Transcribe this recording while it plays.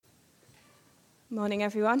Morning,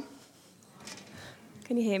 everyone.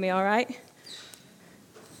 Can you hear me all right?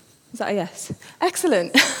 Is that a yes?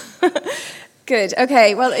 Excellent. Good.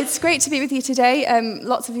 Okay, well, it's great to be with you today.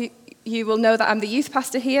 Lots of you will know that I'm the youth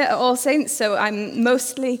pastor here at All Saints, so I'm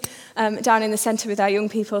mostly down in the centre with our young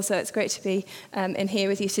people, so it's great to be in here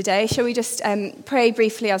with you today. Shall we just pray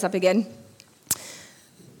briefly as I begin?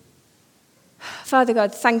 Father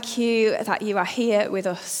God, thank you that you are here with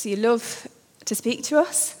us. You love to speak to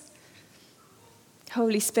us.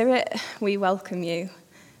 Holy Spirit, we welcome you.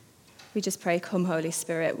 We just pray, come Holy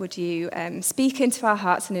Spirit, would you speak into our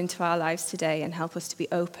hearts and into our lives today and help us to be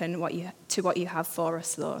open to what you have for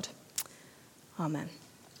us, Lord. Amen.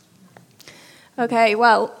 Okay,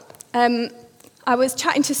 well, I was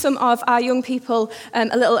chatting to some of our young people a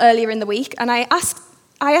little earlier in the week, and I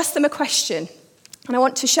asked them a question. And I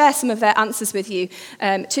want to share some of their answers with you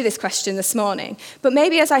to this question this morning. But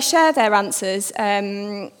maybe as I share their answers,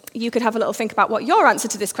 you could have a little think about what your answer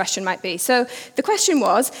to this question might be. So the question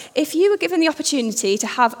was, if you were given the opportunity to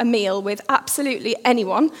have a meal with absolutely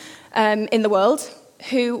anyone in the world,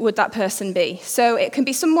 who would that person be? So it can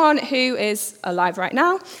be someone who is alive right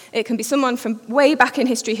now. It can be someone from way back in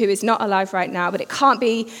history who is not alive right now, but it can't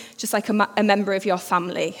be just like a member of your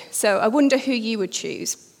family. So I wonder who you would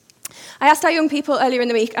choose. I asked our young people earlier in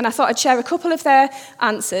the week, and I thought I'd share a couple of their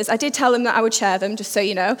answers. I did tell them that I would share them, just so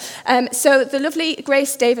you know. So the lovely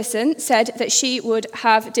Grace Davison said that she would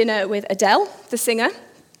have dinner with Adele, the singer.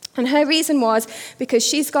 And her reason was because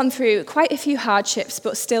she's gone through quite a few hardships,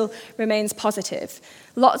 but still remains positive.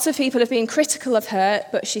 Lots of people have been critical of her,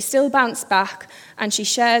 but she still bounced back, and she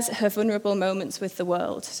shares her vulnerable moments with the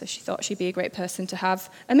world. So she thought she'd be a great person to have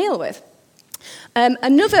a meal with.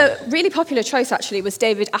 Another really popular choice, actually, was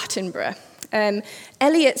David Attenborough.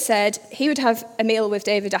 Elliot said he would have a meal with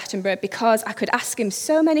David Attenborough because I could ask him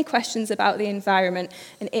so many questions about the environment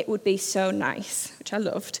and it would be so nice, which I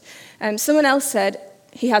loved. Someone else said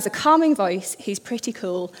he has a calming voice, he's pretty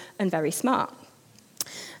cool and very smart.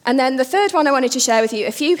 And then the third one I wanted to share with you,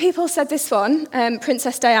 a few people said this one,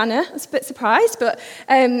 Princess Diana. I was a bit surprised, but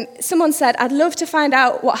someone said, I'd love to find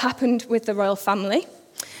out what happened with the royal family.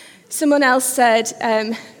 Someone else said,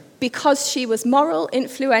 because she was moral,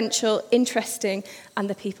 influential, interesting, and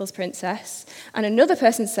the people's princess. And another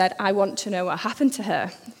person said, I want to know what happened to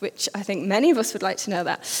her, which I think many of us would like to know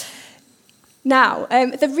that. Now,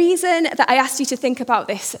 the reason that I asked you to think about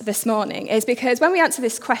this morning is because when we answer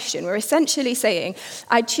this question, we're essentially saying,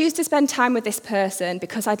 I'd choose to spend time with this person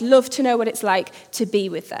because I'd love to know what it's like to be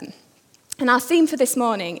with them. And our theme for this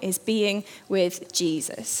morning is being with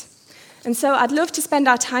Jesus. And so I'd love to spend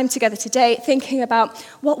our time together today thinking about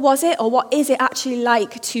what was it or what is it actually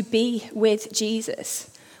like to be with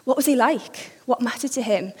Jesus? What was he like? What mattered to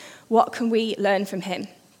him? What can we learn from him?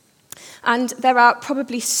 And there are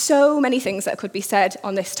probably so many things that could be said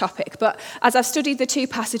on this topic, but as I've studied the two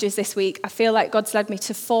passages this week, I feel like God's led me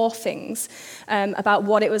to four things about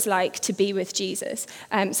what it was like to be with Jesus.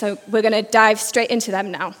 So we're going to dive straight into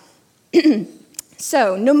them now.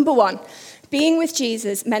 So, number one. Being with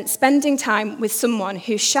Jesus meant spending time with someone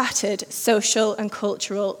who shattered social and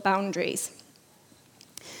cultural boundaries.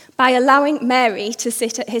 By allowing Mary to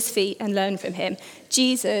sit at his feet and learn from him,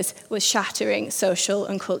 Jesus was shattering social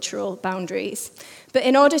and cultural boundaries. But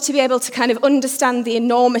in order to be able to kind of understand the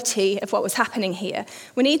enormity of what was happening here,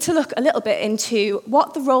 we need to look a little bit into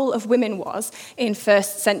what the role of women was in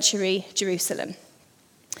first century Jerusalem.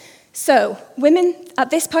 So, women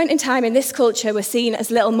at this point in time in this culture were seen as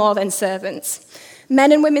little more than servants.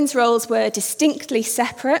 Men and women's roles were distinctly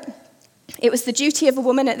separate. It was the duty of a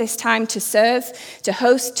woman at this time to serve, to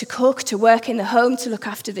host, to cook, to work in the home, to look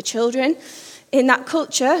after the children. In that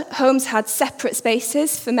culture, homes had separate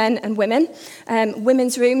spaces for men and women.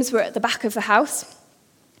 Women's rooms were at the back of the house.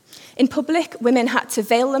 In public, women had to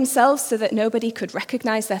veil themselves so that nobody could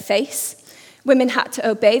recognize their face. Women had to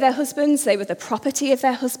obey their husbands. They were the property of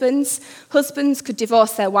their husbands. Husbands could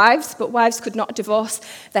divorce their wives, but wives could not divorce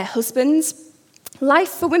their husbands. Life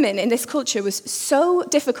for women in this culture was so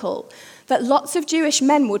difficult that lots of Jewish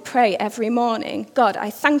men would pray every morning, God,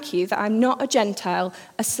 I thank you that I'm not a Gentile,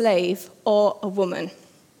 a slave, or a woman.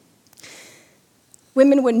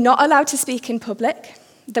 Women were not allowed to speak in public.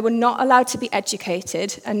 They were not allowed to be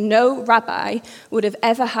educated, and no rabbi would have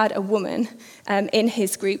ever had a woman in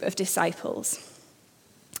his group of disciples.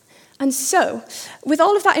 And so, with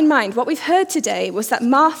all of that in mind, what we've heard today was that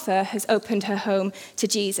Martha has opened her home to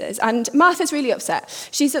Jesus, and Martha's really upset.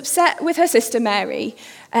 She's upset with her sister Mary,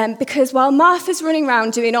 because while Martha's running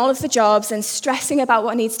around doing all of the jobs and stressing about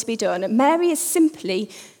what needs to be done, Mary is simply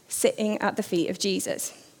sitting at the feet of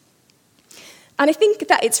Jesus. And I think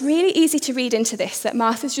that it's really easy to read into this, that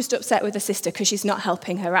Martha's just upset with her sister because she's not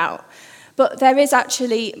helping her out. But there is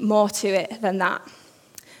actually more to it than that.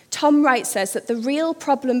 Tom Wright says that the real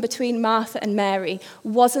problem between Martha and Mary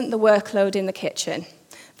wasn't the workload in the kitchen.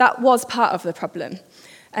 That was part of the problem.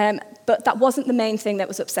 But that wasn't the main thing that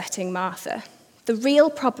was upsetting Martha. The real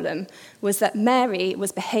problem was that Mary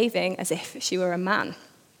was behaving as if she were a man.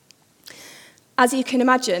 As you can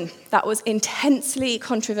imagine, that was intensely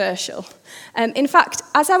controversial. In fact,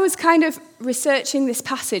 as I was kind of researching this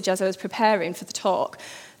passage as I was preparing for the talk,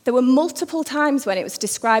 there were multiple times when it was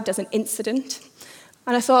described as an incident.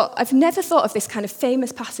 And I thought, I've never thought of this kind of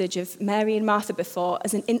famous passage of Mary and Martha before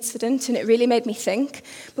as an incident, and it really made me think.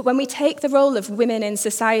 But when we take the role of women in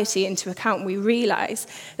society into account, we realise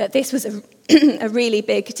that this was a really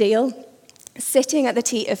big deal. Sitting at the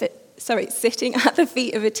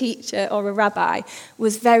feet of a teacher or a rabbi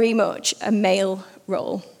was very much a male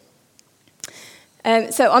role.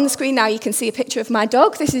 So on the screen now you can see a picture of my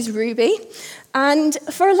dog. This is Ruby. And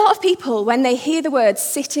for a lot of people, when they hear the words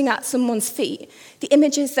sitting at someone's feet, the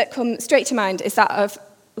images that come straight to mind is that of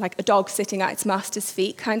like a dog sitting at its master's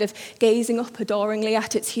feet, kind of gazing up adoringly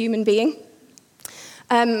at its human being.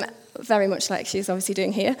 Very much like she's obviously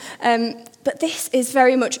doing here. But this is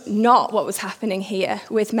very much not what was happening here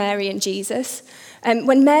with Mary and Jesus.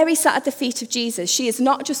 When Mary sat at the feet of Jesus, she is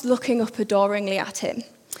not just looking up adoringly at him.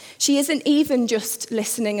 She isn't even just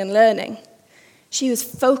listening and learning. She was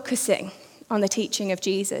focusing on the teaching of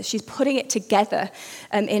Jesus. She's putting it together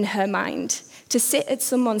in her mind. To sit at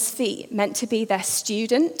someone's feet meant to be their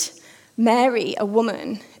student. Mary, a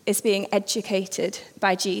woman, is being educated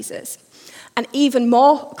by Jesus. And even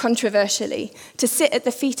more controversially, to sit at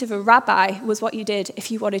the feet of a rabbi was what you did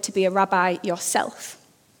if you wanted to be a rabbi yourself.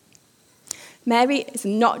 Mary is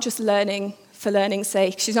not just learning for learning's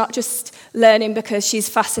sake. She's not just learning because she's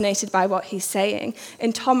fascinated by what he's saying.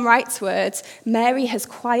 In Tom Wright's words, Mary has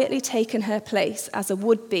quietly taken her place as a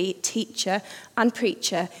would-be teacher and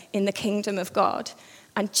preacher in the kingdom of God,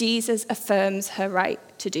 and Jesus affirms her right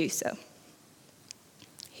to do so.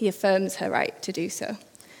 He affirms her right to do so.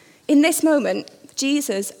 In this moment,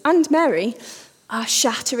 Jesus and Mary are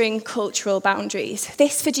shattering cultural boundaries.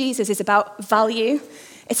 This, for Jesus, is about value.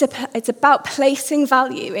 It's about placing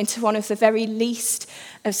value into one of the very least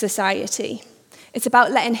of society. It's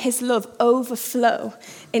about letting his love overflow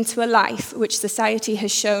into a life which society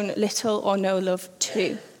has shown little or no love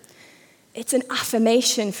to. It's an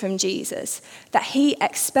affirmation from Jesus that he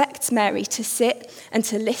expects Mary to sit and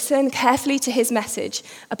to listen carefully to his message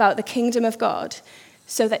about the kingdom of God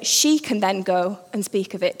so that she can then go and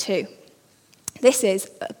speak of it too. This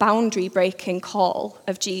is a boundary-breaking call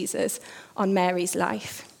of Jesus on Mary's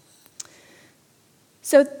life.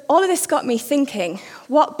 So all of this got me thinking,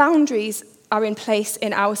 what boundaries are in place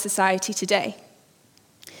in our society today?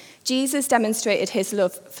 Jesus demonstrated his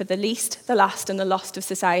love for the least, the last, and the lost of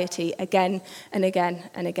society again and again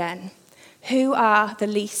and again. Who are the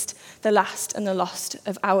least, the last, and the lost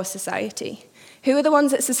of our society? Who are the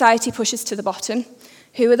ones that society pushes to the bottom?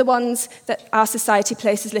 Who are the ones that our society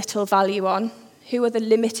places little value on? Who are the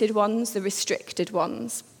limited ones, the restricted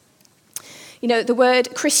ones? You know, the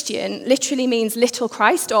word Christian literally means little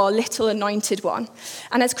Christ or little anointed one.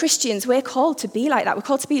 And as Christians, we're called to be like that. We're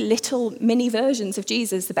called to be little mini versions of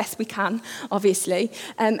Jesus, the best we can, obviously,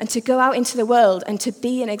 and to go out into the world and to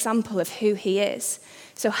be an example of who he is.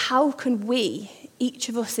 So how can we, each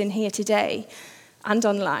of us in here today and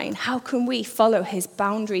online, how can we follow his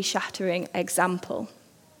boundary-shattering example?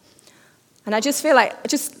 And I just feel like,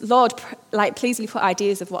 Lord, please put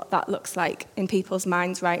ideas of what that looks like in people's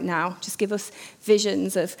minds right now. Just give us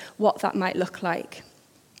visions of what that might look like.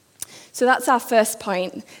 So that's our first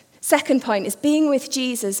point. Second point is being with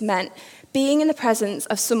Jesus meant being in the presence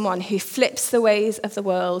of someone who flips the ways of the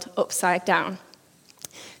world upside down.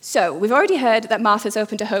 So we've already heard that Martha's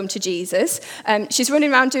opened a home to Jesus. She's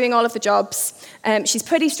running around doing all of the jobs. She's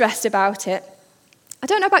pretty stressed about it. I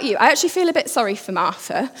don't know about you. I actually feel a bit sorry for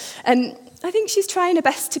Martha. I think she's trying her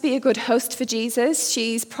best to be a good host for Jesus.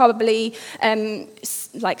 She's probably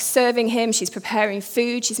serving him. She's preparing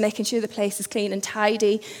food. She's making sure the place is clean and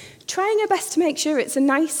tidy, trying her best to make sure it's a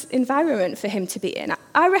nice environment for him to be in.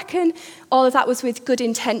 I reckon all of that was with good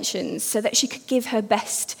intentions so that she could give her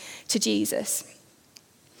best to Jesus.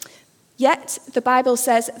 Yet, the Bible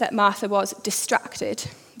says that Martha was distracted.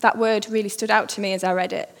 That word really stood out to me as I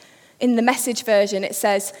read it. In the Message version, it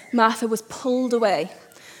says Martha was pulled away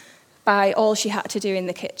by all she had to do in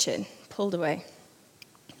the kitchen, pulled away.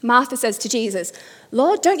 Martha says to Jesus,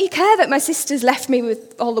 "Lord, don't you care that my sister's left me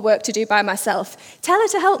with all the work to do by myself? Tell her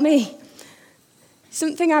to help me."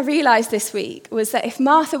 Something I realised this week was that if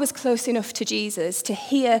Martha was close enough to Jesus to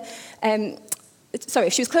hear,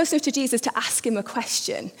 if she was close enough to Jesus to ask him a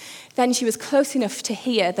question, then she was close enough to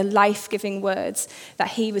hear the life-giving words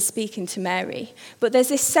that he was speaking to Mary. But there's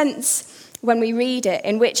this sense when we read it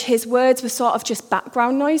in which his words were sort of just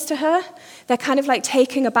background noise to her. They're kind of like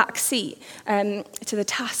taking a back seat to the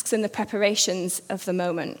tasks and the preparations of the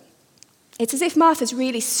moment. It's as if Martha's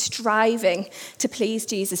really striving to please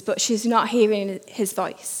Jesus, but she's not hearing his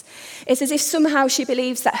voice. It's as if somehow she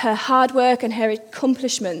believes that her hard work and her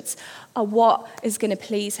accomplishments are what is going to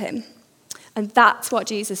please him. And that's what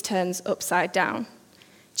Jesus turns upside down.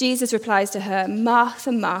 Jesus replies to her,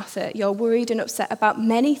 "Martha, Martha, you're worried and upset about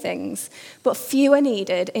many things, but few are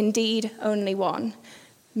needed, indeed only one.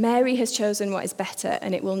 Mary has chosen what is better,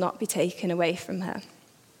 and it will not be taken away from her."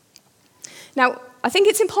 Now, I think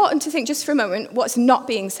it's important to think just for a moment what's not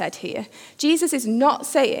being said here. Jesus is not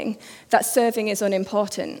saying that serving is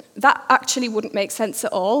unimportant. That actually wouldn't make sense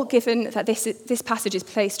at all, given that this passage is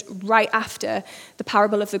placed right after the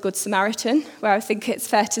parable of the Good Samaritan, where I think it's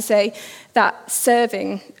fair to say that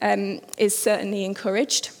serving is certainly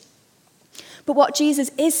encouraged. But what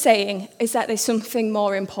Jesus is saying is that there's something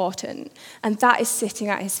more important, and that is sitting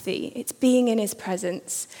at his feet. It's being in his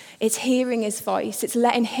presence. It's hearing his voice. It's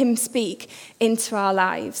letting him speak into our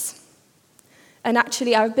lives. And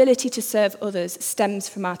actually, our ability to serve others stems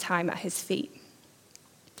from our time at his feet.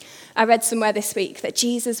 I read somewhere this week that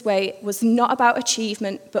Jesus' way was not about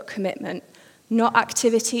achievement but commitment, not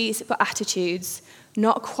activities but attitudes,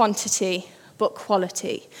 not quantity but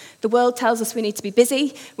quality. The world tells us we need to be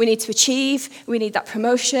busy, we need to achieve, we need that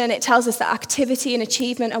promotion. It tells us that activity and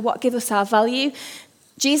achievement are what give us our value.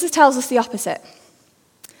 Jesus tells us the opposite.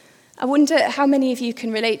 I wonder how many of you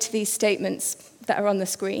can relate to these statements that are on the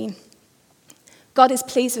screen. God is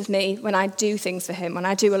pleased with me when I do things for him, when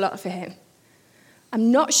I do a lot for him.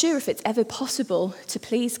 I'm not sure if it's ever possible to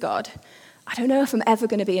please God. I don't know if I'm ever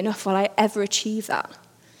going to be enough. Will I ever achieve that?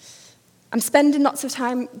 I'm spending lots of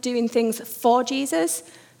time doing things for Jesus,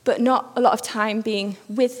 but not a lot of time being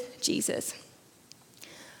with Jesus.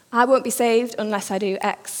 I won't be saved unless I do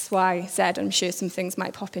X, Y, Z. I'm sure some things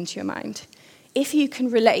might pop into your mind. If you can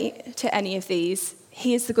relate to any of these,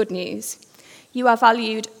 here's the good news. You are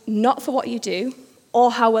valued not for what you do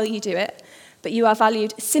or how well you do it, but you are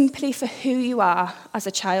valued simply for who you are as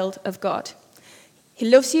a child of God. He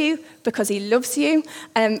loves you because he loves you,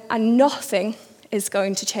 and nothing is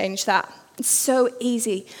going to change that. It's so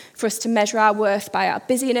easy for us to measure our worth by our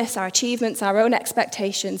busyness, our achievements, our own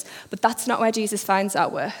expectations, but that's not where Jesus finds our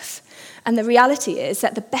worth. And the reality is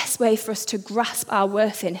that the best way for us to grasp our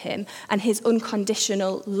worth in him and his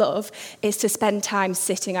unconditional love is to spend time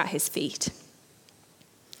sitting at his feet.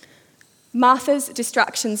 Martha's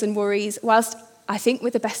distractions and worries, whilst I think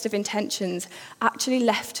with the best of intentions, actually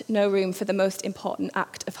left no room for the most important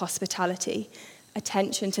act of hospitality,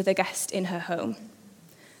 attention to the guest in her home.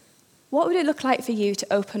 What would it look like for you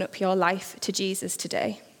to open up your life to Jesus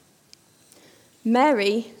today?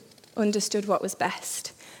 Mary understood what was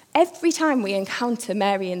best. Every time we encounter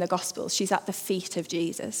Mary in the Gospels, she's at the feet of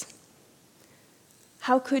Jesus.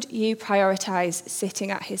 How could you prioritize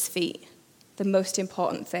sitting at his feet, the most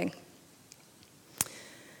important thing?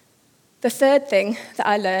 The third thing that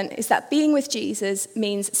I learned is that being with Jesus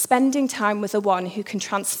means spending time with the one who can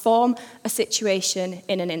transform a situation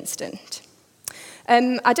in an instant.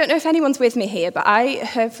 I don't know if anyone's with me here, but I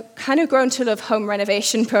have kind of grown to love home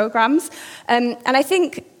renovation programs. And I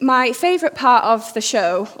think my favourite part of the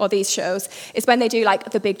show, or these shows, is when they do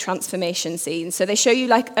like the big transformation scene. So they show you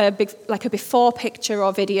like a before picture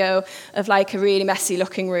or video of like a really messy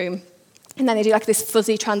looking room. And then they do like this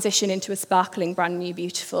fuzzy transition into a sparkling, brand new,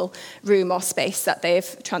 beautiful room or space that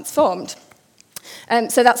they've transformed.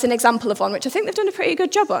 So that's an example of one which I think they've done a pretty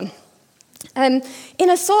good job on. In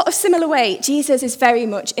a sort of similar way, Jesus is very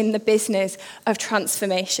much in the business of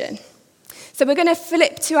transformation. So we're going to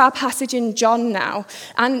flip to our passage in John now,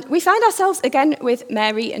 and we find ourselves again with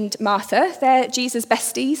Mary and Martha. They're Jesus'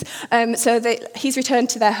 besties, he's returned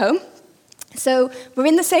to their home. So we're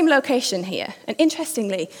in the same location here, and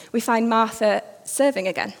interestingly, we find Martha serving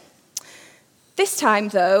again. This time,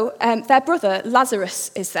 though, their brother, Lazarus,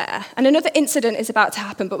 is there. And another incident is about to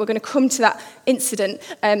happen, but we're going to come to that incident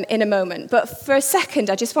in a moment. But for a second,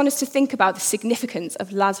 I just want us to think about the significance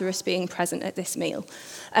of Lazarus being present at this meal.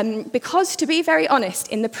 Because, to be very honest,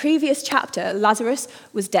 in the previous chapter, Lazarus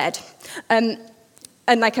was dead.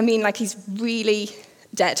 He's really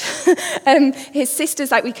dead. His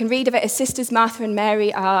sisters, we can read of it, his sisters Martha and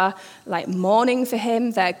Mary are mourning for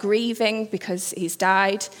him. They're grieving because he's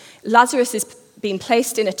died. Lazarus is been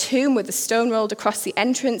placed in a tomb with a stone rolled across the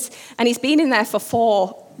entrance, and he's been in there for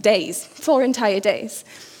 4 days, 4 entire days.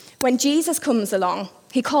 When Jesus comes along,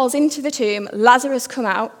 he calls into the tomb, Lazarus, come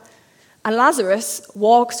out, and Lazarus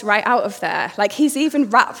walks right out of there. Like, he's even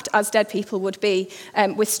wrapped, as dead people would be,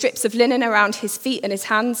 with strips of linen around his feet and his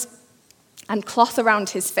hands and cloth around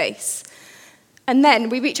his face. And then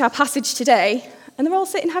we reach our passage today, and they're all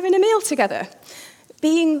sitting having a meal together.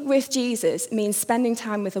 Being with Jesus means spending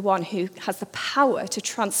time with the one who has the power to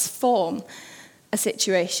transform a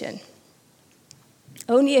situation.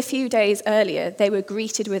 Only a few days earlier, they were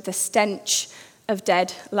greeted with the stench of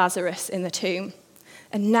dead Lazarus in the tomb.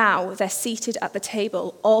 And now they're seated at the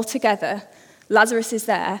table all together. Lazarus is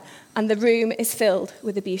there, and the room is filled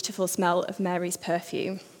with the beautiful smell of Mary's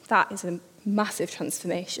perfume. That is a massive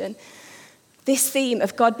transformation. This theme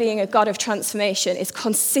of God being a God of transformation is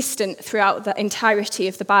consistent throughout the entirety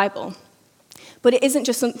of the Bible. But it isn't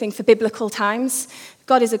just something for biblical times.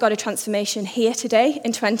 God is a God of transformation here today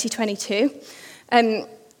in 2022.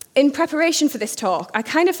 In preparation for this talk, I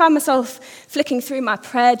kind of found myself flicking through my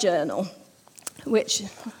prayer journal, which,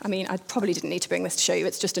 I probably didn't need to bring this to show you.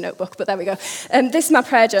 It's just a notebook, but there we go. This is my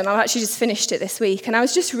prayer journal. I actually just finished it this week, and I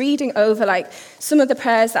was just reading over some of the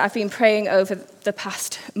prayers that I've been praying over the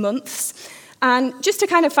past months. And just to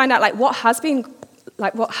kind of find out what has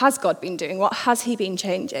God been doing? What has he been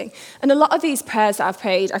changing? And a lot of these prayers that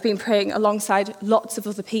I've been praying alongside lots of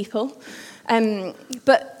other people.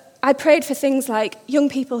 But I prayed for things like young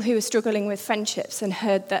people who were struggling with friendships and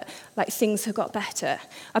heard that things have got better.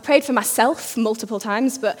 I prayed for myself multiple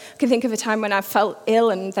times, but I can think of a time when I felt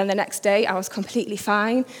ill and then the next day I was completely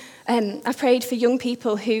fine. I prayed for young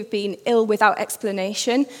people who've been ill without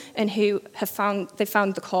explanation and who found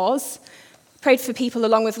the cause. Prayed for people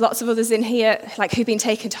along with lots of others in here, who've been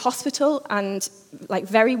taken to hospital and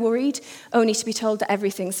very worried, only to be told that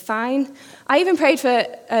everything's fine. I even prayed for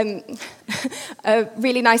a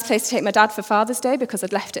really nice place to take my dad for Father's Day because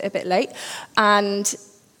I'd left it a bit late. And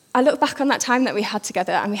I look back on that time that we had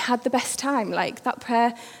together and we had the best time. That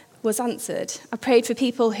prayer was answered. I prayed for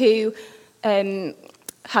people who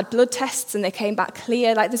had blood tests and they came back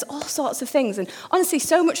clear. There's all sorts of things. And honestly,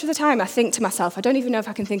 so much of the time I think to myself, I don't even know if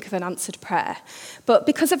I can think of an answered prayer. But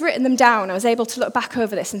because I've written them down, I was able to look back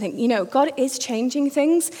over this and think, God is changing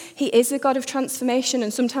things. He is a God of transformation.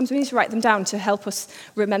 And sometimes we need to write them down to help us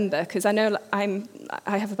remember, because I know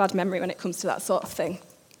I have a bad memory when it comes to that sort of thing.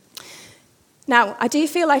 Now, I do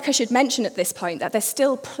feel like I should mention at this point that there's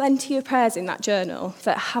still plenty of prayers in that journal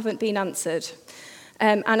that haven't been answered.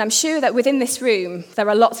 And I'm sure that within this room, there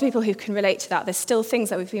are lots of people who can relate to that. There's still things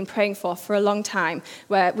that we've been praying for a long time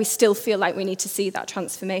where we still feel like we need to see that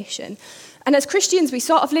transformation. And as Christians, we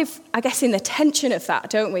sort of live, I guess, in the tension of that,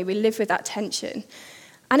 don't we? We live with that tension.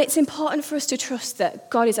 And it's important for us to trust that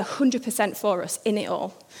God is 100% for us in it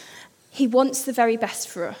all. He wants the very best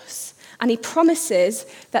for us. And he promises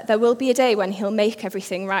that there will be a day when he'll make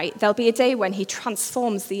everything right. There'll be a day when he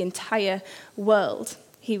transforms the entire world.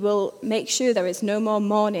 He will make sure there is no more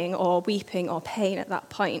mourning or weeping or pain at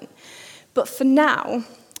that point. But for now,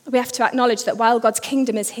 we have to acknowledge that while God's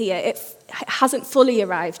kingdom is here, it hasn't fully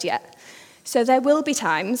arrived yet. So there will be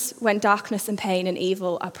times when darkness and pain and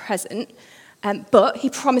evil are present, but he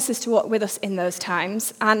promises to walk with us in those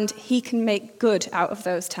times, and he can make good out of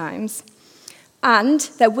those times. And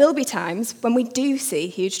there will be times when we do see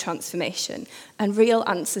huge transformation and real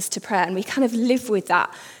answers to prayer, and we kind of live with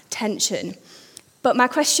that tension. But my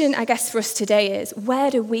question, I guess, for us today is,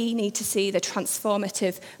 where do we need to see the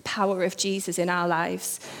transformative power of Jesus in our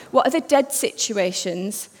lives? What are the dead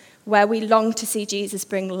situations where we long to see Jesus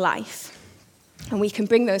bring life? And we can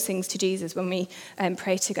bring those things to Jesus when we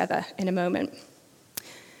pray together in a moment.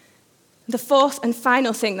 The fourth and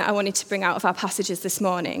final thing that I wanted to bring out of our passages this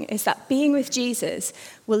morning is that being with Jesus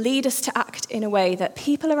will lead us to act in a way that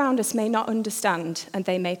people around us may not understand and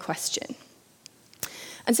they may question.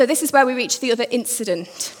 And so this is where we reach the other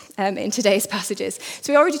incident in today's passages.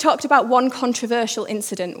 So we already talked about one controversial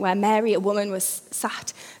incident where Mary, a woman, was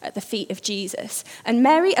sat at the feet of Jesus. And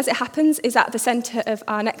Mary, as it happens, is at the center of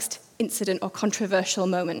our next incident or controversial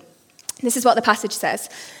moment. This is what the passage says.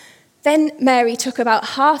 Then Mary took about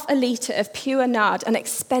 1/2 liter of pure nard, an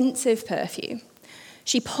expensive perfume.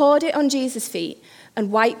 She poured it on Jesus' feet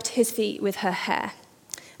and wiped his feet with her hair.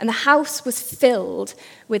 And the house was filled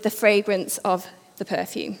with the fragrance of the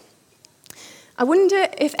perfume. I wonder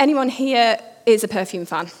if anyone here is a perfume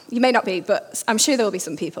fan. You may not be, but I'm sure there will be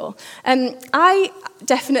some people. I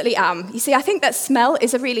definitely am. You see, I think that smell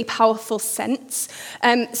is a really powerful sense.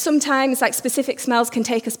 Sometimes, specific smells can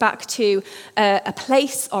take us back to a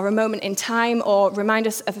place or a moment in time or remind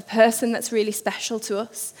us of a person that's really special to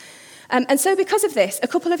us. And so because of this, a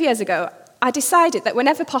couple of years ago, I decided that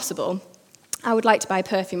whenever possible, I would like to buy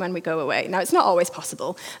perfume when we go away. Now, it's not always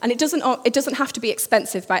possible, and it doesn't have to be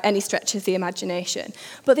expensive by any stretch of the imagination.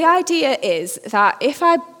 But the idea is that if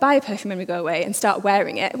I buy a perfume when we go away and start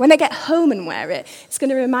wearing it, when I get home and wear it, it's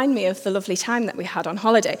going to remind me of the lovely time that we had on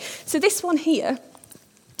holiday. So this one here,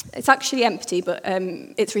 it's actually empty, but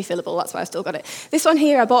it's refillable, that's why I still got it. This one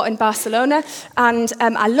here I bought in Barcelona, and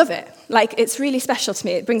I love it. Like, it's really special to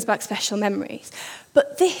me. It brings back special memories.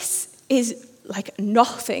 But this is like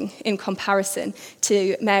nothing in comparison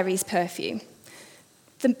to Mary's perfume.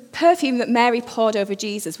 The perfume that Mary poured over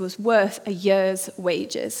Jesus was worth a year's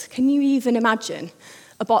wages. Can you even imagine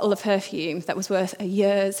a bottle of perfume that was worth a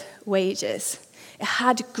year's wages? It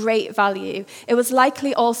had great value. It was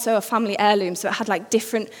likely also a family heirloom, so it had like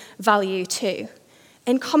different value too.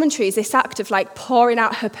 In commentaries, this act of like pouring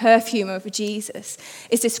out her perfume over Jesus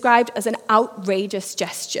is described as an outrageous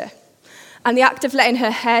gesture. And the act of letting her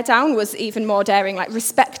hair down was even more daring. Like,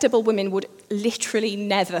 respectable women would literally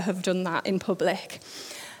never have done that in public.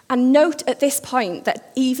 And note at this point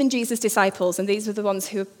that even Jesus' disciples, and these were the ones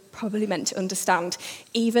who were probably meant to understand,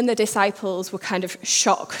 even the disciples were kind of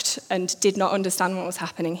shocked and did not understand what was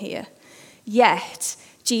happening here. Yet,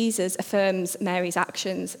 Jesus affirms Mary's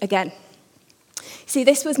actions again. See,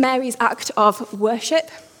 this was Mary's act of worship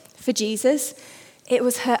for Jesus. It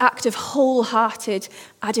was her act of wholehearted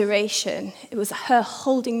adoration. It was her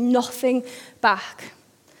holding nothing back.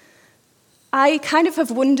 I kind of have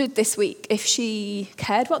wondered this week if she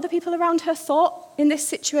cared what the people around her thought in this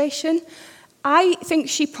situation. I think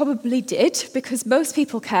she probably did, because most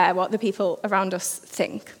people care what the people around us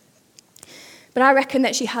think. But I reckon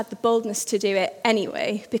that she had the boldness to do it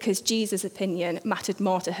anyway, because Jesus' opinion mattered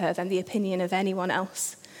more to her than the opinion of anyone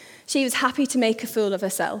else. She was happy to make a fool of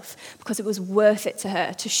herself because it was worth it to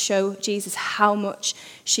her to show Jesus how much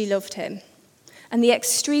she loved him. And the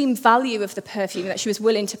extreme value of the perfume that she was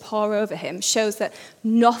willing to pour over him shows that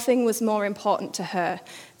nothing was more important to her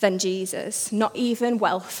than Jesus, not even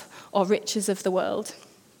wealth or riches of the world.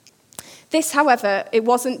 This, however, it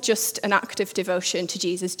wasn't just an act of devotion to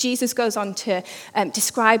Jesus. Jesus goes on to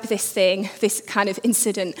describe this thing, this kind of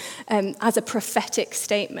incident, as a prophetic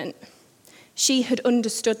statement. She had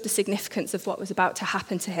understood the significance of what was about to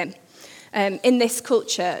happen to him. In this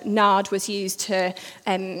culture, nard was used for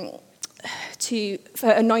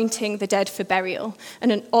anointing the dead for burial,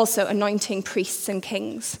 and also anointing priests and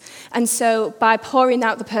kings. And so by pouring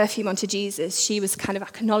out the perfume onto Jesus, she was kind of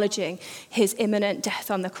acknowledging his imminent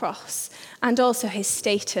death on the cross and also his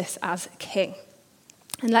status as king.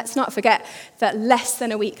 And let's not forget that less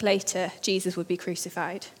than a week later, Jesus would be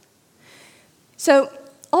crucified. So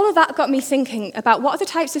all of that got me thinking about what are the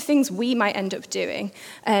types of things we might end up doing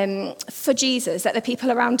for Jesus that the people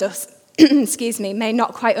around us may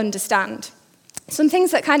not quite understand. Some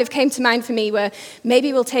things that kind of came to mind for me were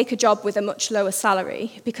maybe we'll take a job with a much lower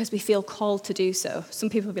salary because we feel called to do so. Some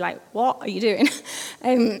people will be like, what are you doing?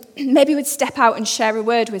 Maybe we'd step out and share a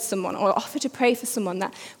word with someone or offer to pray for someone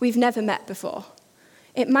that we've never met before.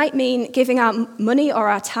 It might mean giving our money or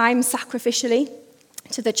our time sacrificially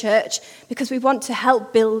to the church because we want to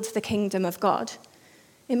help build the kingdom of God.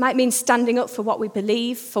 It might mean standing up for what we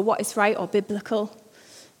believe, for what is right or biblical.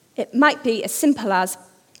 It might be as simple as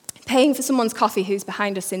paying for someone's coffee who's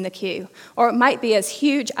behind us in the queue, or it might be as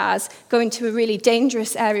huge as going to a really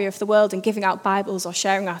dangerous area of the world and giving out Bibles or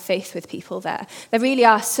sharing our faith with people there. There really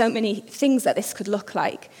are so many things that this could look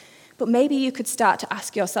like. But maybe you could start to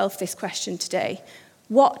ask yourself this question today.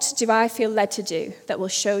 What do I feel led to do that will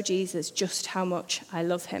show Jesus just how much I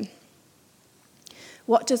love him?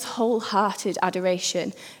 What does wholehearted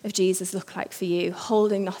adoration of Jesus look like for you,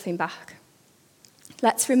 holding nothing back?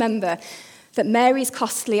 Let's remember that Mary's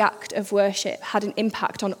costly act of worship had an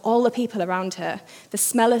impact on all the people around her. The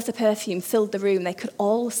smell of the perfume filled the room. They could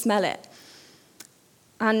all smell it.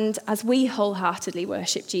 And as we wholeheartedly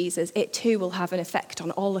worship Jesus, it too will have an effect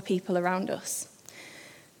on all the people around us.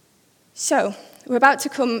 So, we're about to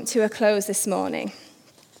come to a close this morning.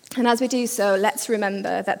 And as we do so, let's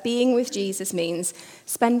remember that being with Jesus means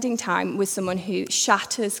spending time with someone who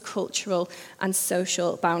shatters cultural and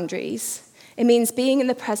social boundaries. It means being in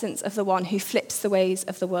the presence of the one who flips the ways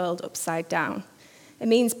of the world upside down. It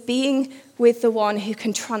means being with the one who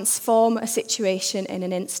can transform a situation in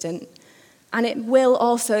an instant. And it will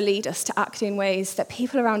also lead us to act in ways that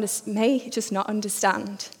people around us may just not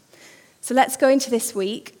understand. So let's go into this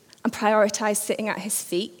week and prioritize sitting at his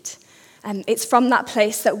feet. And it's from that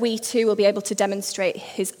place that we too will be able to demonstrate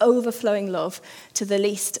his overflowing love to the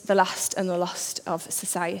least, the last, and the lost of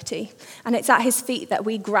society. And it's at his feet that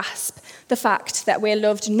we grasp the fact that we're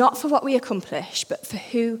loved not for what we accomplish, but for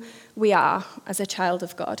who we are as a child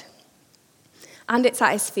of God. And it's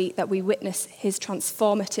at his feet that we witness his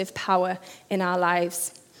transformative power in our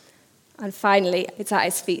lives. And finally, it's at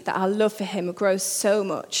his feet that our love for him grows so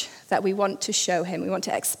much that we want to show him, we want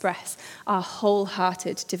to express our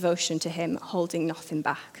wholehearted devotion to him, holding nothing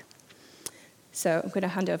back. So I'm going to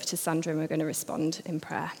hand over to Sandra and we're going to respond in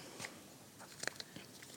prayer.